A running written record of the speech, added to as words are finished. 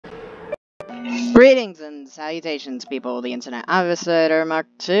Greetings and salutations, people of the internet. I'm Evis Mark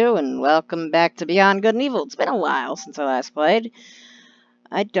II, and welcome back to Beyond Good and Evil. It's been a while since I last played.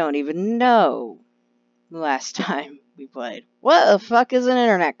 I don't even know the last time we played. What the fuck is an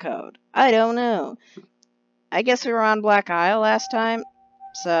internet code? I don't know. I guess we were on Black Isle last time,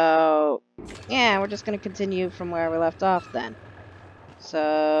 so yeah, we're just gonna continue from where we left off then.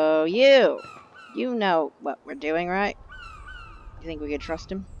 So, you know what we're doing, right? You think we could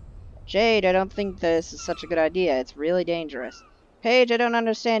trust him? Jade, I don't think this is such a good idea. It's really dangerous. Paige, I don't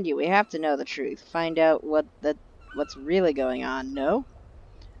understand you. We have to know the truth. Find out what's really going on, no?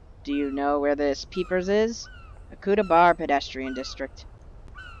 Do you know where this Peepers is? Akuta Bar Pedestrian District.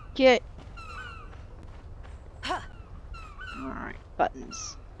 Get. Alright,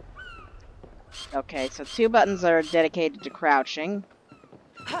 buttons. Okay, so 2 buttons are dedicated to crouching.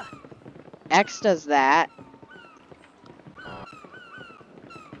 X does that.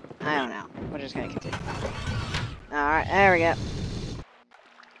 I don't know. We're just gonna continue. Alright, there we go.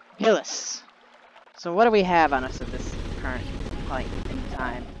 Hillis. So what do we have on us at this current point in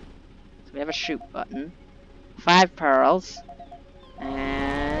time? So we have a shoot button. 5 pearls.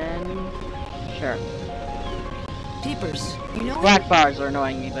 And... sure. Peepers, you know. Black bars are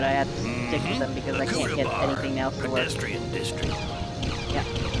annoying me, but I had to stick with them because I can't get anything else to work. Pedestrian district. Yeah.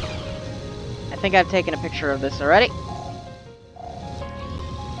 I think I've taken a picture of this already.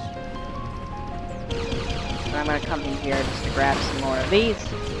 So I'm gonna come in here just to grab some more of these.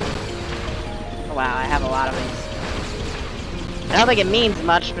 Oh, wow, I have a lot of these. I don't think it means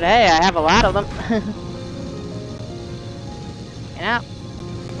much, but hey, I have a lot of them. You know?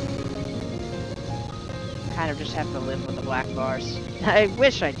 Kind of just have to live with the black bars. I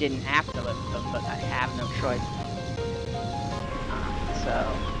wish I didn't have to live with them, but I have no choice. So,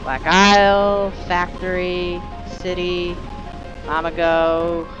 Black Isle, Factory, City,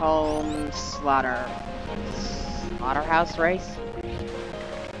 Amago, Home, Slaughterhouse Race?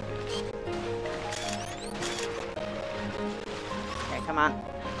 Okay, come on.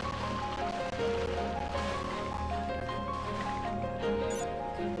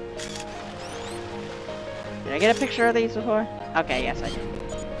 Did I get a picture of these before? Okay, yes I did.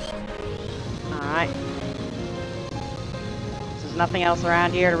 Alright. So there's nothing else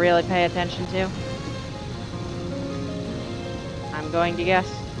around here to really pay attention to? I'm going to guess.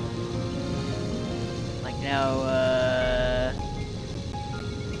 Like, no,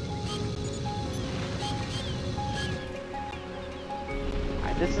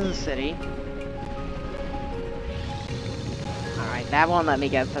 Alright, this is a city. Alright, that won't let me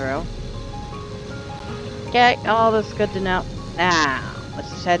get through. Okay, all this is good to know. Now, let's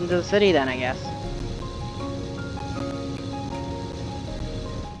just head into the city then, I guess.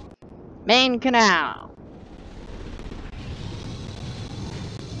 Main Canal.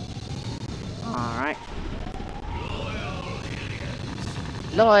 Alright.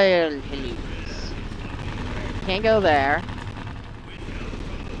 Loyal Hillies. Can't go there.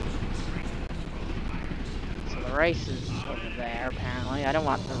 So the race is over there, apparently. I don't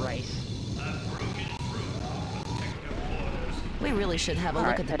want the race. We really should have a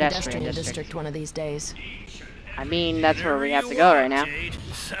look at the pedestrian district one of these days. I mean, that's where we have to go right now.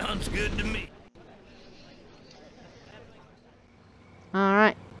 Sounds good to me.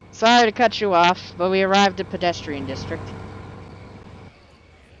 Alright. Sorry to cut you off, but we arrived at pedestrian district.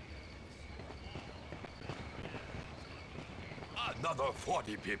 Another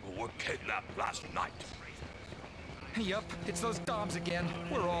 40 people were kidnapped last night. Yup, it's those Doms again.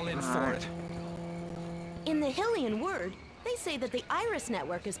 We're all in for it. In the Hillian word, they say that the Iris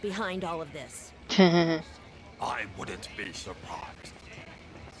Network is behind all of this. I wouldn't be surprised.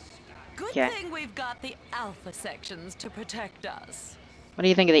 Good Yeah. thing we've got the Alpha sections to protect us. What do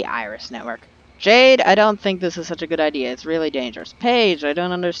you think of the Iris Network? Jade, I don't think this is such a good idea. It's really dangerous. Paige, I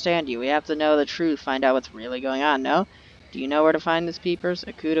don't understand you. We have to know the truth, find out what's really going on, no? Do you know where to find this Peepers?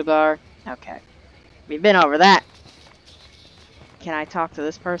 Akuta Bar? Okay. We've been over that. Can I talk to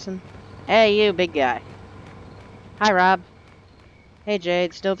this person? Hey, you, big guy. Hi, Rob. Hey,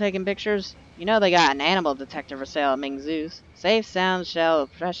 Jade, still taking pictures? You know they got an animal detector for sale at Ming-Tzu's. Safe, sound, shell,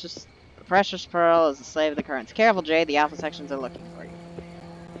 the precious pearl is the slave of the currents. Careful, Jade, the Alpha sections are looking for you.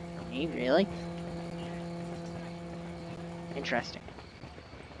 Me, really? Interesting.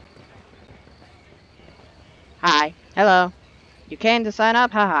 Hi. Hello. You came to sign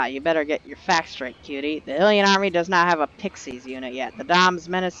up? Haha, you better get your facts straight, cutie. The Hillian army does not have a Pixies unit yet. The Dom's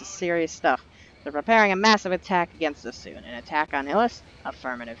menace is serious stuff. They're preparing a massive attack against us soon. An attack on Hillis?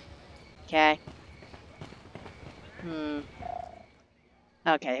 Affirmative. Okay.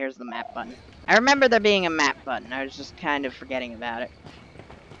 Okay, here's the map button. I remember there being a map button. I was just kind of forgetting about it.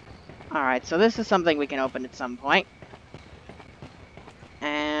 Alright, so this is something we can open at some point.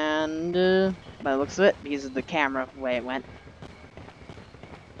 And, by the looks of it, because of the camera, the way it went.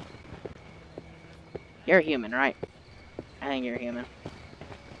 You're human, right? I think you're human.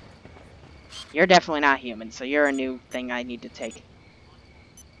 You're definitely not human, so you're a new thing I need to take.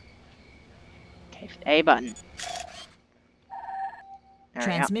 Okay, A button. There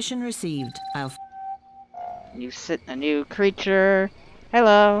Transmission received. I'll... A new creature.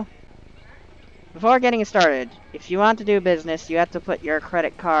 Hello. Before getting started, if you want to do business, you have to put your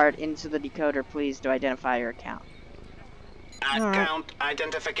credit card into the decoder, please, to identify your account. Account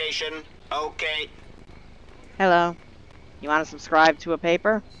identification. Okay. Hello. You want to subscribe to a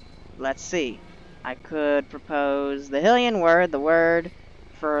paper? Let's see. I could propose the Hillian word, the word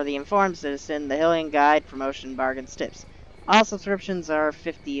for the informed citizen, the Hillian guide, promotion, bargains, tips. All subscriptions are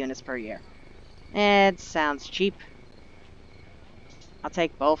 50 units per year. It sounds cheap. I'll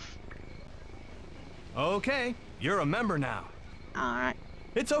take both. Okay, you're a member now. Alright.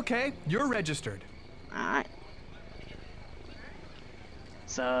 It's okay, you're registered. Alright.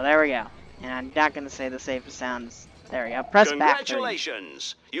 So, there we go. And I'm not going to say the safest sounds. There we go. Press back.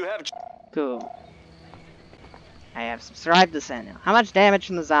 Congratulations! You have... Cool. I have subscribed to Sentinel. How much damage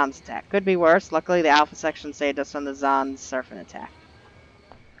from the Zon's attack? Could be worse. Luckily, the Alpha section saved us from the Zon's surfing attack.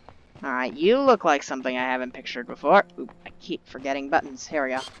 Alright, you look like something I haven't pictured before. Oop, I keep forgetting buttons. Here we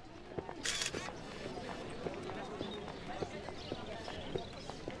go.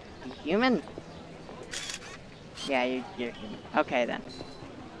 You human? Yeah, you're human. Okay, then.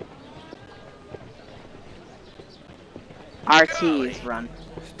 RT's run.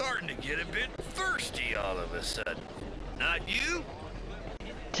 Starting to get a bit thirsty all of a sudden. Not you?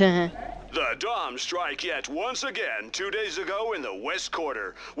 The Dom strike yet once again 2 days ago in the West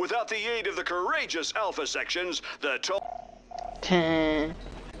Quarter. Without the aid of the courageous Alpha sections, the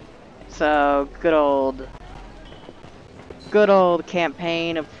So, good old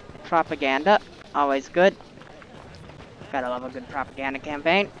campaign of propaganda. Always good. Gotta love a good propaganda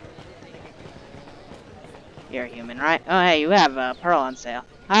campaign. You're human, right? Oh, hey, you have a pearl on sale.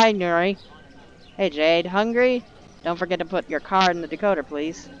 Hi, Nuri. Hey, Jade. Hungry? Don't forget to put your card in the decoder,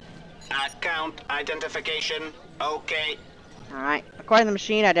 please. Account identification. Okay. Alright. According to the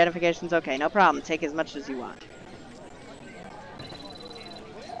machine, identification's okay. No problem. Take as much as you want.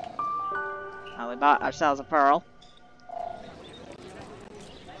 Oh, we bought ourselves a pearl.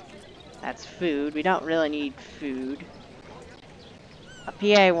 That's food. We don't really need food. A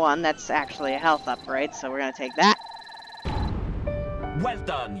PA1, that's actually a health upgrade, so we're gonna take that. Well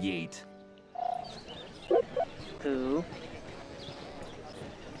done, Yeet. Cool.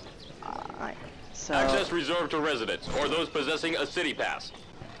 Alright, so... Access reserved to residents, or those possessing a city pass.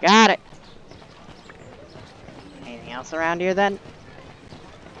 Got it! Anything else around here, then?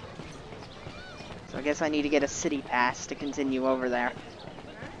 So I guess I need to get a city pass to continue over there.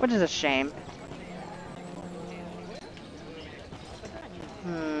 Which is a shame.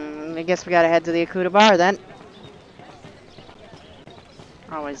 I guess we gotta head to the Akuta Bar, then.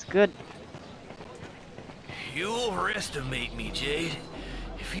 Always good. You overestimate me, Jade.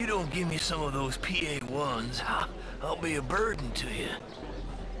 If you don't give me some of those PA1s, I'll be a burden to you.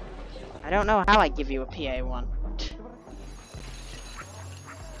 I don't know how I give you a PA1.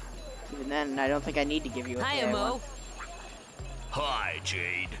 Even then, I don't think I need to give you a Hi, PA1. Mo. Hi,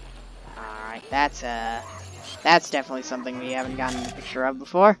 Jade. Alright, that's definitely something we haven't gotten a picture of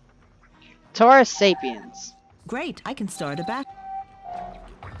before. Taurus Sapiens. Great, I can start a back.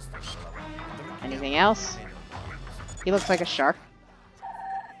 Anything else? He looks like a shark.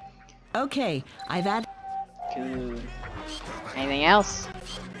 Okay, I've added... Cool. Anything else?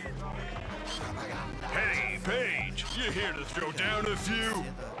 Hey, Paige, you here to throw down a few?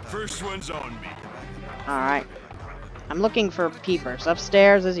 First one's on me. Alright. I'm looking for peepers.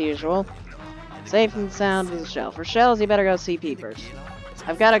 Upstairs as usual. Safe and sound with a shell. For shells, you better go see peepers.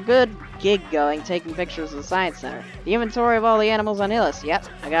 I've got a good gig going taking pictures of the Science Center. The inventory of all the animals on Illis. Yep,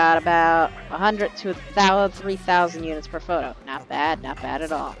 I got about 100 to 3,000 units per photo. Not bad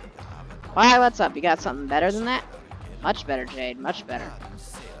at all. Why, what's up? You got something better than that? Much better, Jade, much better.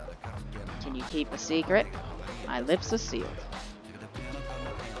 Can you keep a secret? My lips are sealed.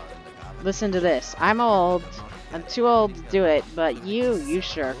 Listen to this. I'm too old to do it, but you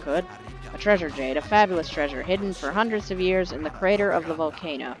sure could. A treasure, Jade, a fabulous treasure, hidden for hundreds of years in the crater of the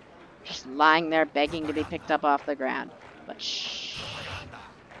volcano. Just lying there begging to be picked up off the ground. But shh.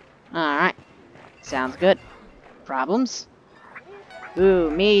 Alright. Sounds good. Problems?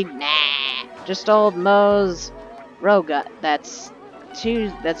 Ooh, me? Nah. Just old Mo's Rogut. That's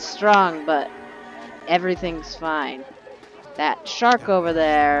strong, but everything's fine. That shark over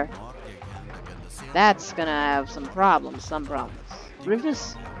there, that's gonna have some problems,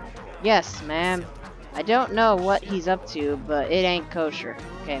 Rufus? Yes, ma'am. I don't know what he's up to, but it ain't kosher.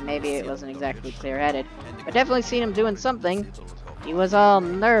 Okay, maybe it wasn't exactly clear-headed. I definitely seen him doing something. He was all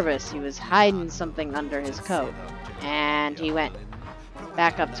nervous. He was hiding something under his coat. And he went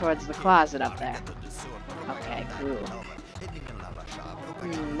back up towards the closet up there. Okay, cool.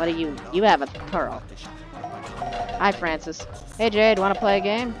 What do you have a pearl. Hi, Francis. Hey, Jade, wanna play a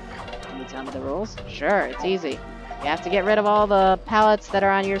game? Can you tell me the rules? Sure, it's easy. You have to get rid of all the pallets that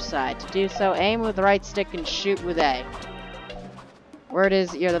are on your side. To do so, aim with the right stick and shoot with A. Word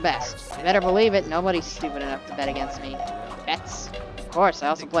is, you're the best. You better believe it, nobody's stupid enough to bet against me. Bets? Of course, I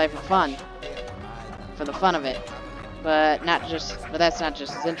also play for fun. For the fun of it. But that's not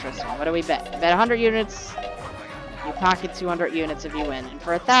just as interesting. What do we bet? Bet 100 units, you pocket 200 units if you win. And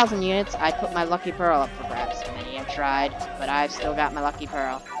for 1,000 units, I put my lucky pearl up for grabs. Many have tried, but I've still got my lucky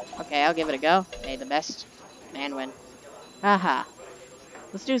pearl. Okay, I'll give it a go. May the best man win. Haha.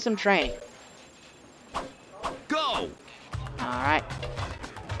 Let's do some training. Go! Alright.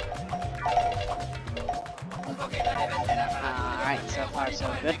 Alright, so far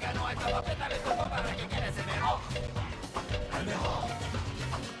so good.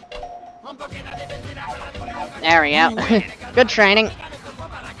 There we go. Good training.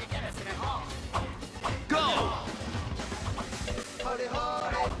 Go!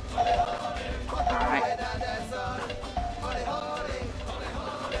 Alright.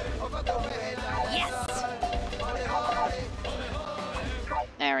 Yes!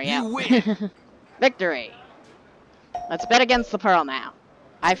 There we You go. win. Victory! Let's bet against the pearl now.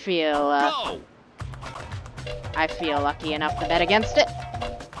 I feel lucky enough to bet against it.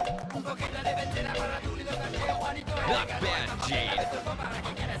 Not bad, Jade.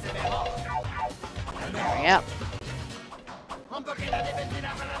 There we go.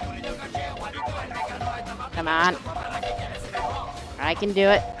 Come on. I can do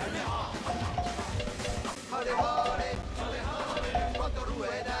it.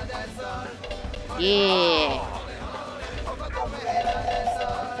 Yeah.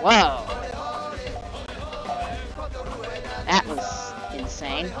 Whoa. That was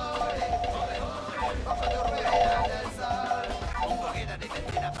insane.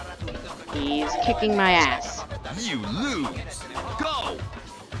 He's kicking my ass. You lose. Go!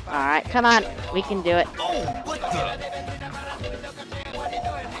 Alright, come on. We can do it. Oh, what the?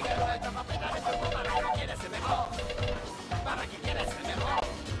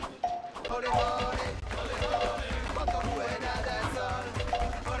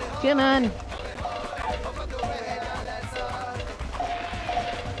 Come on.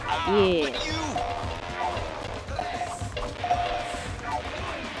 Yeah.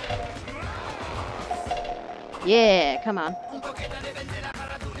 Yeah, come on.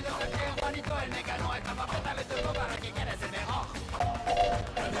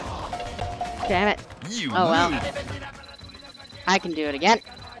 Damn it. Oh well. I can do it again.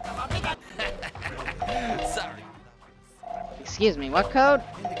 Sorry. Excuse me, what code?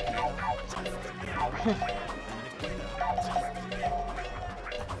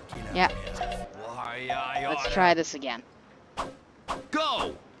 Yeah. Let's try this again.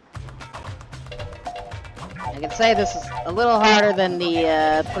 Go! I can say this is a little harder than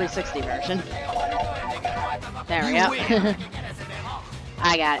the 360 version. There we go.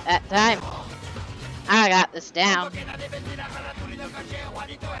 I got it that time. I got this down.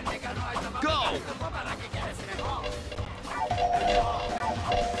 Go!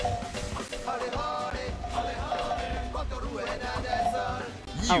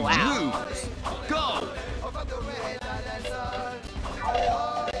 Oh wow. Lose. Go!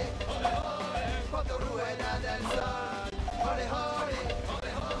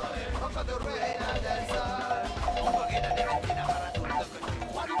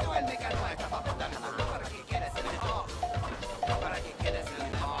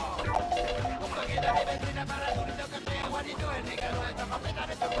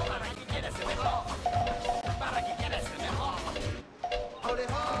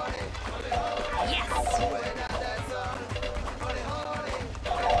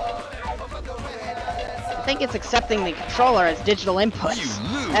 I think it's accepting the controller as digital inputs.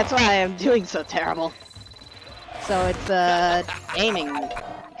 That's why I'm doing so terrible. So it's aiming.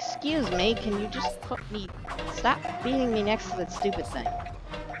 Excuse me, can you just stop beating me next to that stupid thing?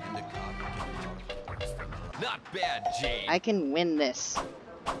 Not bad, Jade. I can win this.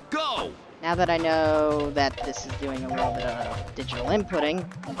 Go! Now that I know that this is doing a little bit of digital inputting.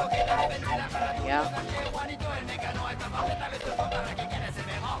 Yeah.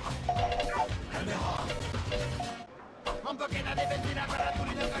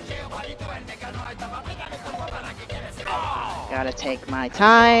 Gotta take my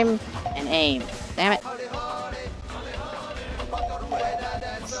time and aim. Damn it.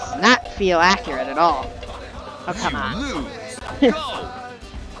 Does not feel accurate at all. Oh, come on.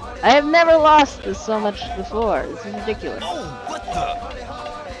 I have never lost this so much before. This is ridiculous. Oh, what the?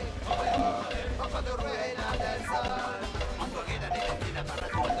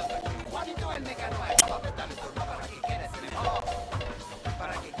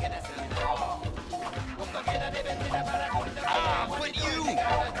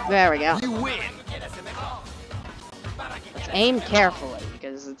 There we go. You win. Let's aim carefully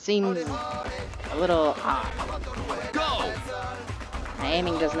because it seems a little odd. Go. My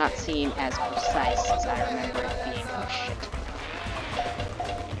aiming does not seem as precise as I remember it being. Oh shit.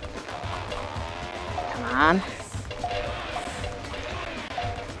 Come on.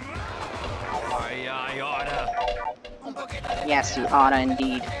 I oughta. Yes, you oughta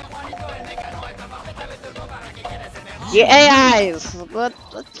indeed. You AIs! What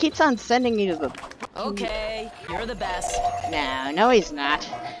keeps on sending you to the... Okay, you're the best. No, he's not.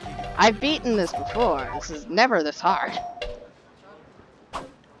 I've beaten this before. This is never this hard.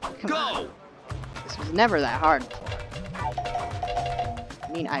 Come on. This was never that hard before. I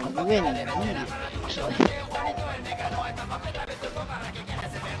mean, I win immediately, actually.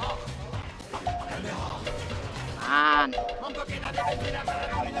 Come on.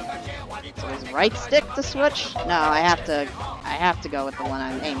 So is right stick to switch? No, I have to go with the one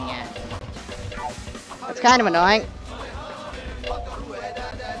I'm aiming at. That's kind of annoying.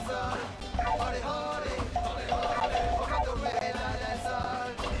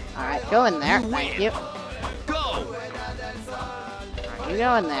 Alright, go in there. Thank you. Go. Alright, you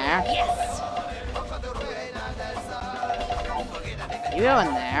go in there. Yes. You go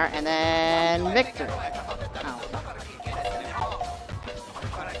in there, and then victory. Oh.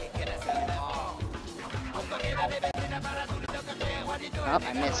 Oh,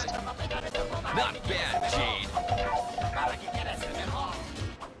 I missed. Not bad, Jade.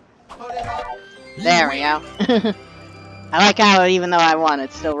 There we go. I like how, even though I won,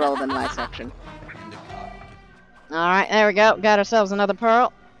 it still rolled in my section. Alright, there we go. Got ourselves another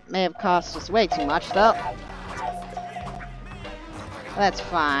pearl. May have cost us way too much, though. That's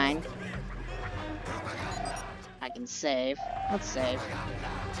fine. I can save. Let's save.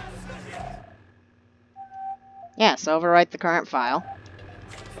 Yeah, so overwrite the current file.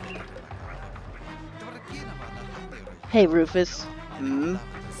 Hey, Rufus.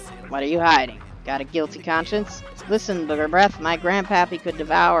 What are you hiding? Got a guilty conscience? Listen, Booger Breath, my grandpappy could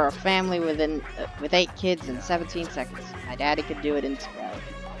devour a family with 8 kids in 17 seconds. My daddy could do it in 12.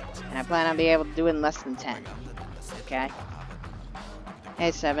 And I plan on being able to do it in less than 10. Okay?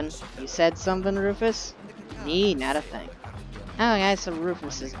 Hey, 7. You said something, Rufus? Me? Not a thing. Oh, yeah, so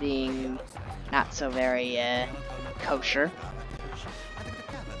Rufus is being not so very, kosher.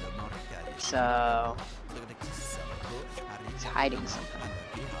 So... he's hiding something.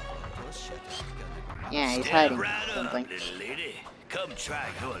 Yeah, he's hiding something. Come try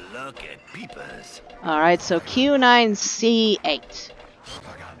your luck at Peepers. Alright, so Q9C8.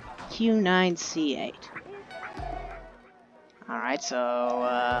 Q9C8. Alright,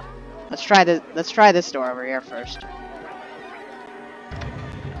 so let's try this door over here first.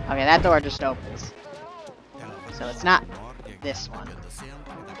 Okay, that door just opens. So it's not this one.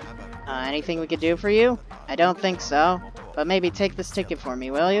 Anything we could do for you? I don't think so. But maybe take this ticket for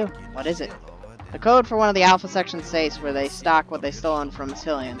me, will you? What is it? The code for one of the Alpha Section safes where they stock what they've stolen from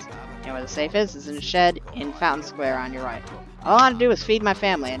civilians. You know where the safe is? It's in a shed in Fountain Square on your right. All I want to do is feed my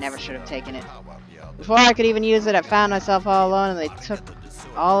family. I never should have taken it. Before I could even use it, I found myself all alone and they took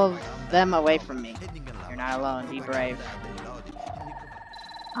all of them away from me. You're not alone. Be brave.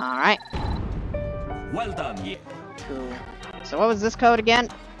 Alright. Well done, yeah. Cool. So what was this code again?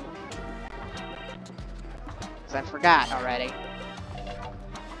 Because I forgot already.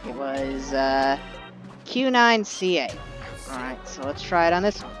 It was Q9C8. Alright, so let's try it on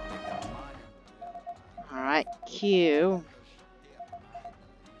this one. Alright, Q9C8.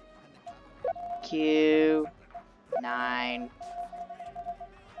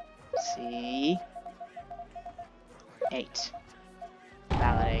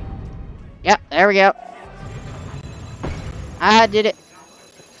 Validate. Yep, there we go. I did it.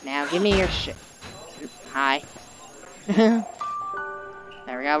 Now give me your shit. Hi. There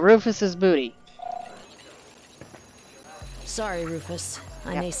we go, Rufus's booty. Sorry, Rufus.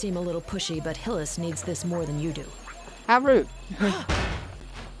 I may seem a little pushy, but Hillis needs this more than you do. How rude.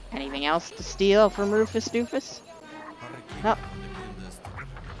 Anything else to steal from Rufus Doofus? Nope.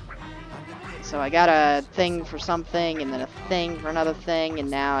 So I got a thing for something, and then a thing for another thing,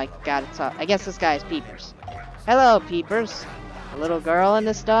 and now I got it. I guess this guy is Peepers. Hello, Peepers. A little girl in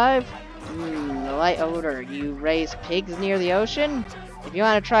this dive? The light odor. You raise pigs near the ocean? If you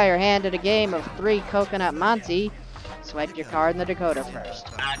want to try your hand at a game of 3 Coconut Monty, swipe your card in the decoder first.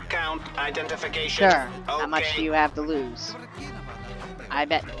 Account identification. Sure. How much do you have to lose? I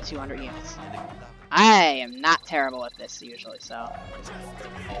bet 200 units. I am not terrible at this usually, so.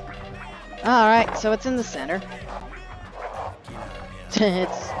 Alright, so it's in the center.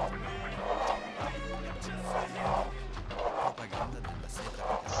 It's...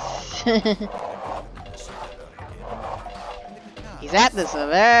 He's at this a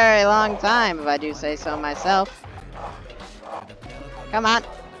very long time, if I do say so myself. Come on.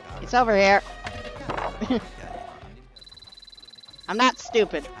 It's over here. I'm not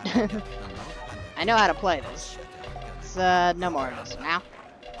stupid. I know how to play this. It's, no more of this now.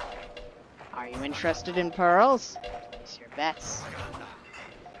 Are you interested in pearls? Place your bets.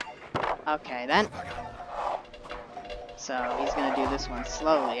 Okay, then. So, he's gonna do this one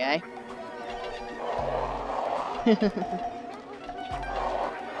slowly, eh? There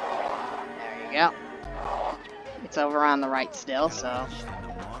you go. It's over on the right still, so...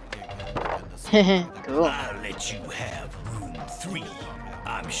 Cool. I'll let you have room 3.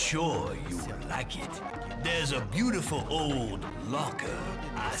 I'm sure you will like it. There's a beautiful old locker.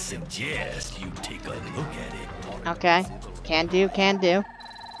 I suggest you take a look at it. Okay. Can do, can do.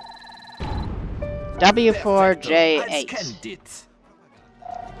 W4J8.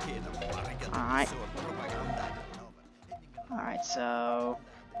 Alright. Alright, so...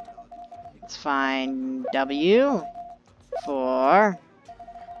 let's find W for...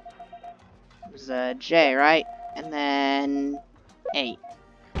 it was a J, right? And then... 8.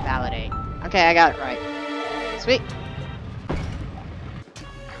 Validate. Okay, I got it right. Sweet.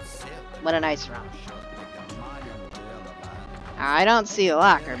 What a nice run. I don't see a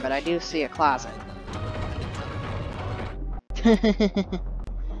locker, but I do see a closet.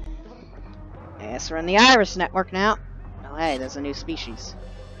 Yes, we're in the Iris network now. Oh, hey, there's a new species.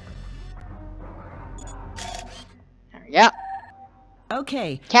 There we go.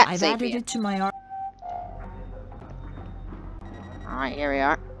 Okay, Cat I've sapien. added it to my Alright, here we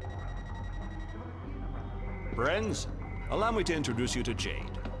are. Friends, allow me to introduce you to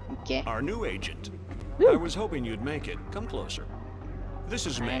Jade, Okay. our new agent. Woo. I was hoping you'd make it. Come closer. This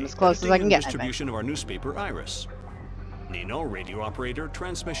is I May, am as close as editing I can and get, I think. distribution of our newspaper, Iris. Nino, radio operator,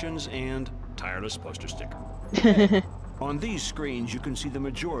 transmissions, and tireless poster sticker. On these screens, you can see the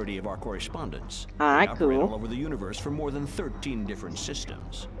majority of our correspondence. Alright, We operate cool. all over the universe for more than 13 different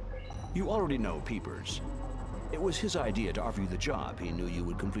systems. You already know Peepers. It was his idea to offer you the job. He knew you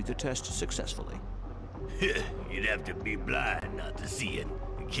would complete the test successfully. You'd have to be blind not to see it.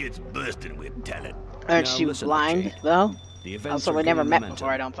 The kid's bursting with talent. Aren't Now you listen, blind, Jade. though? The events Also, are we never gaining met momentum. before,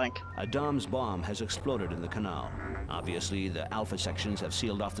 I don't think. A Dom's bomb has exploded in the canal. Obviously, the Alpha sections have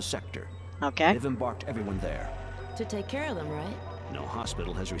sealed off the sector. Okay. They've embarked everyone there. To take care of them, right? No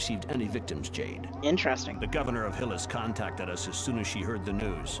hospital has received any victims, Jade. Interesting. The governor of Hillis contacted us as soon as she heard the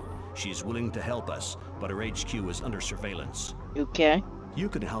news. She's willing to help us, but her HQ is under surveillance. Okay. You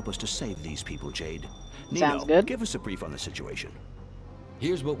can help us to save these people, Jade. Sounds Nino, good. give us a brief on the situation.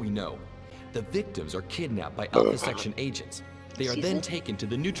 Here's what we know. The victims are kidnapped by Alpha Section agents. They are then taken to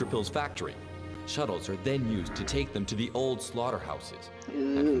the Neutrophils factory. Shuttles are then used to take them to the old slaughterhouses.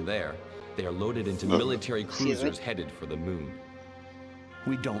 And from there, they are loaded into military cruisers headed for the moon.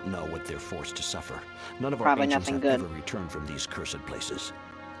 We don't know what they're forced to suffer. None of our Probably agents nothing have good. ever returned from these cursed places.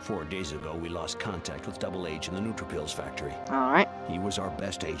 4 days ago, we lost contact with Double H in the Neutrophils factory. Alright. He was our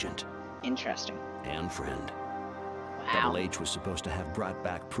best agent. Interesting. And friend. Wow. Double H was supposed to have brought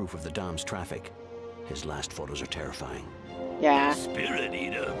back proof of the Dom's traffic. His last photos are terrifying. Yeah. Spirit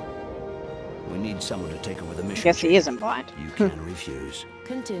Eater. We need someone to take over the mission. Guess he isn't blind. You can refuse.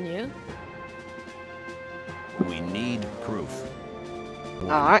 Continue. We need proof.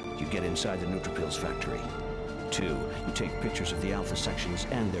 1, Alright. you get inside the Neutrophils factory. 2, you take pictures of the Alpha sections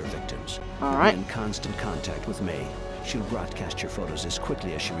and their victims. Alright. You're in constant contact with May. She'll broadcast your photos as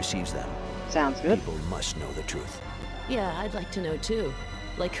quickly as she receives them. Sounds good. People must know the truth. Yeah, I'd like to know too.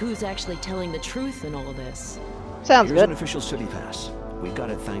 Like who's actually telling the truth in all of this. Sounds Here's good. an official city pass. We got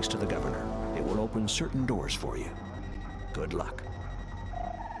it thanks to the governor. It will open certain doors for you. Good luck.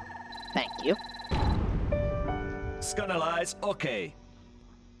 Thank you. Scandalize, okay.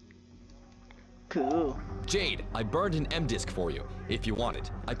 Cool. Jade, I burned an M disk for you, if you want it.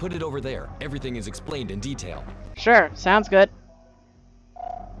 I put it over there. Everything is explained in detail. Sure, sounds good.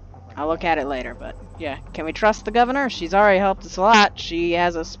 I'll look at it later, but yeah. Can we trust the governor? She's already helped us a lot. She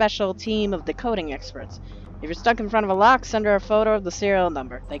has a special team of decoding experts. If you're stuck in front of a lock, send her a photo of the serial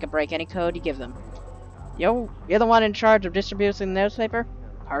number. They can break any code you give them. Yo, you're the one in charge of distributing the newspaper?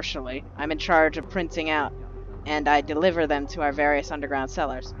 Partially. I'm in charge of printing out, and I deliver them to our various underground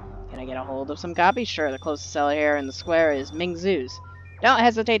cellars. Can I get a hold of some copies? Sure, the closest cellar here in the square is Ming-Tzu's. Don't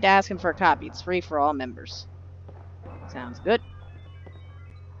hesitate to ask him for a copy. It's free for all members. Sounds good.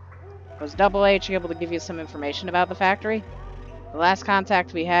 Was Double H able to give you some information about the factory? The last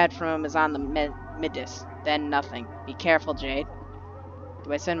contact we had from him is on the mid-disc. Then nothing. Be careful, Jade.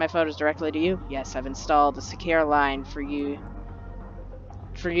 Do I send my photos directly to you? Yes, I've installed a secure line for you.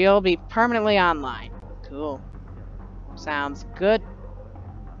 You'll be permanently online. Cool. Sounds good.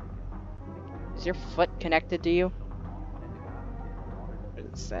 Is your foot connected to you?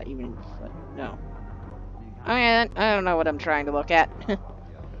 Is that even foot? No. I don't know what I'm trying to look at.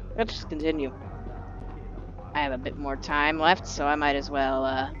 Let's just continue. I have a bit more time left, so I might as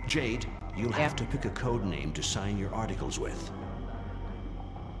well, Jade, you'll have to pick a code name to sign your articles with.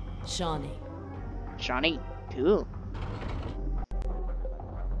 Shawnee. Shawnee. Cool.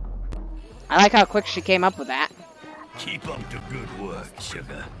 I like how quick she came up with that. Keep up the good work,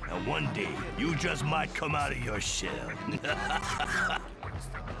 sugar. And one day, you just might come out of your shell.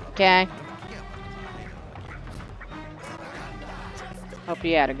 Okay. Hope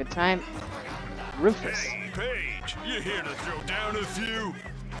you had a good time. Rufus. Paige, you here to throw down a few?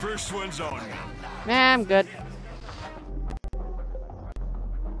 First one's on me. Nah, I'm good.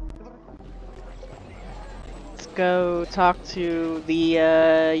 Let's go talk to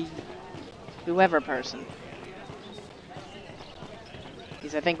the, whoever person.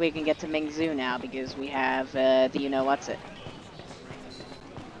 Because I think we can get to Ming-Tzu now, because we have, the you-know-what's-it.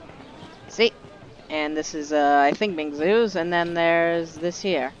 See? And this is, I think Ming-Tzu's, and then there's this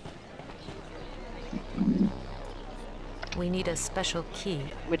here. We need a special key.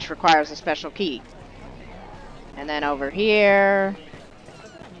 Which requires a special key. And then over here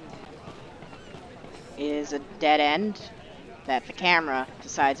is a dead end that the camera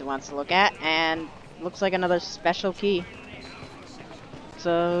decides it wants to look at, and looks like another special key.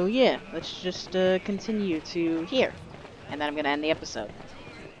 So yeah, let's just continue to here. And then I'm going to end the episode.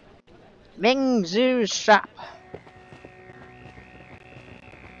 Ming-Tzu's shop.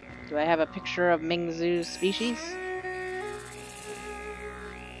 Do I have a picture of Ming-Tzu's species?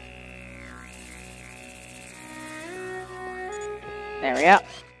 There we go.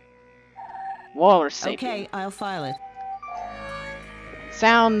 Walrus sapien. Okay, I'll file it.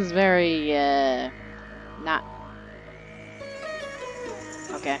 Sounds very, not...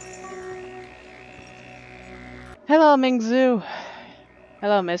 Okay. Hello, Ming-Tzu.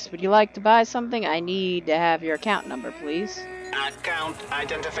 Hello, miss. Would you like to buy something? I need to have your account number, please. Account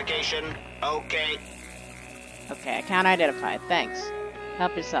identification. Okay. Okay, account identified. Thanks.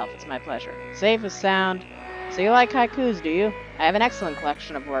 Help yourself. It's my pleasure. Safe as sound. So you like haikus, do you? I have an excellent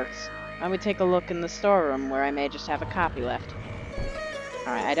collection of works. Why don't we take a look in the storeroom where I may just have a copy left?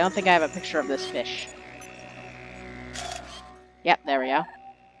 Alright, I don't think I have a picture of this fish. Yep, there we go.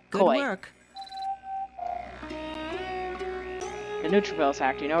 Good Koi. work. The Neutrophils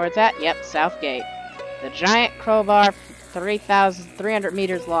factory. You know where it's at? Yep, South Gate. The giant crowbar, 3,300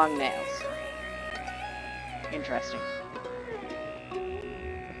 meters long nails. Interesting.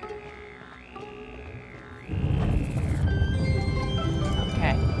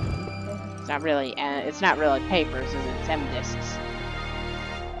 Okay. It's not really papers, is it? It's M-discs.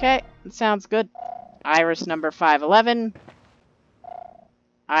 Okay, that sounds good. Iris number 511.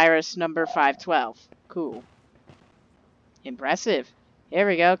 Iris number 512. Cool. Impressive. Here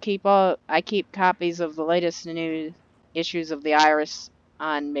we go. I keep copies of the latest new issues of the Iris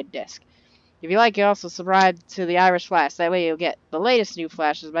on mid-disc. If you like, you also subscribe to the Iris Flash. That way you'll get the latest new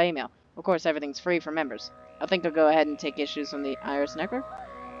flashes by email. Of course, everything's free for members. I think I'll go ahead and take issues from the Iris Network.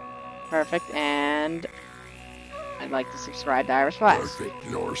 Perfect, and I'd like to subscribe to Iris Flash. Perfect,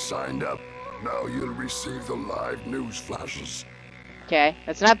 you're signed up. Now you'll receive the live news flashes. Okay,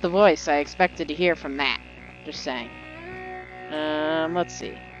 that's not the voice I expected to hear from that. Just saying. Let's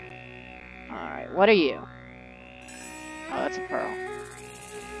see. Alright, what are you? Oh, that's a pearl.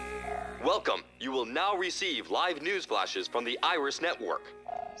 Welcome. You will now receive live news flashes from the Iris Network.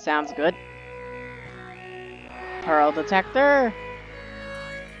 Sounds good. Pearl detector.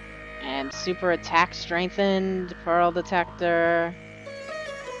 And super attack strengthened. Pearl detector.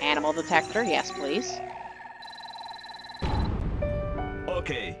 Animal detector, yes please.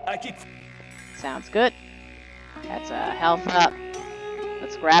 Okay, I keep... Sounds good. That's a health up.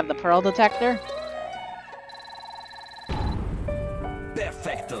 Let's grab the pearl detector.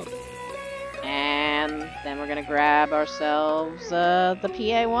 Perfecto. And then we're gonna grab ourselves the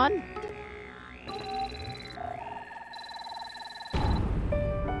PA1.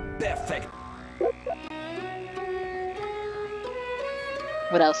 Perfect.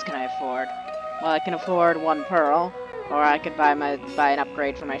 What else can I afford? Well, I can afford 1 pearl, or I could buy an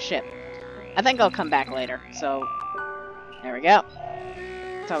upgrade for my ship. I think I'll come back later, so there we go.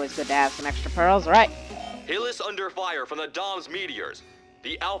 It's always good to have some extra pearls, right? Hill is under fire from the Dom's meteors.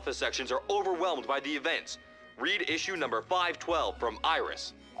 The Alpha sections are overwhelmed by the events. Read issue number 512 from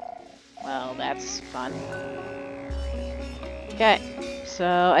Iris. Well, that's fun. Okay,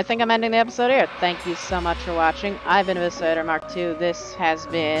 so I think I'm ending the episode here. Thank you so much for watching. I've been Evis Mark II. This has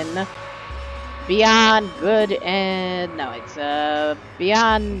been Beyond Good and... No, it's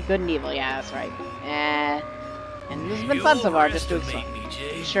Beyond Good and Evil. Yeah, that's right. And this has been fun so far, just doing some.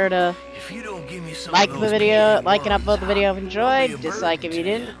 Be sure to like the video, like and upvote the video if you enjoyed, dislike if you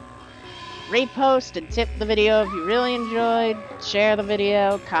didn't. Repost and tip the video if you really enjoyed. Share the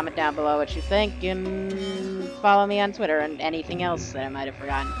video, comment down below what you think, and follow me on Twitter and anything else that I might have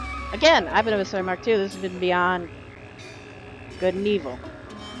forgotten. Again, I've been Evis Mark II. This has been Beyond Good and Evil.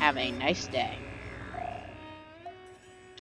 Have a nice day.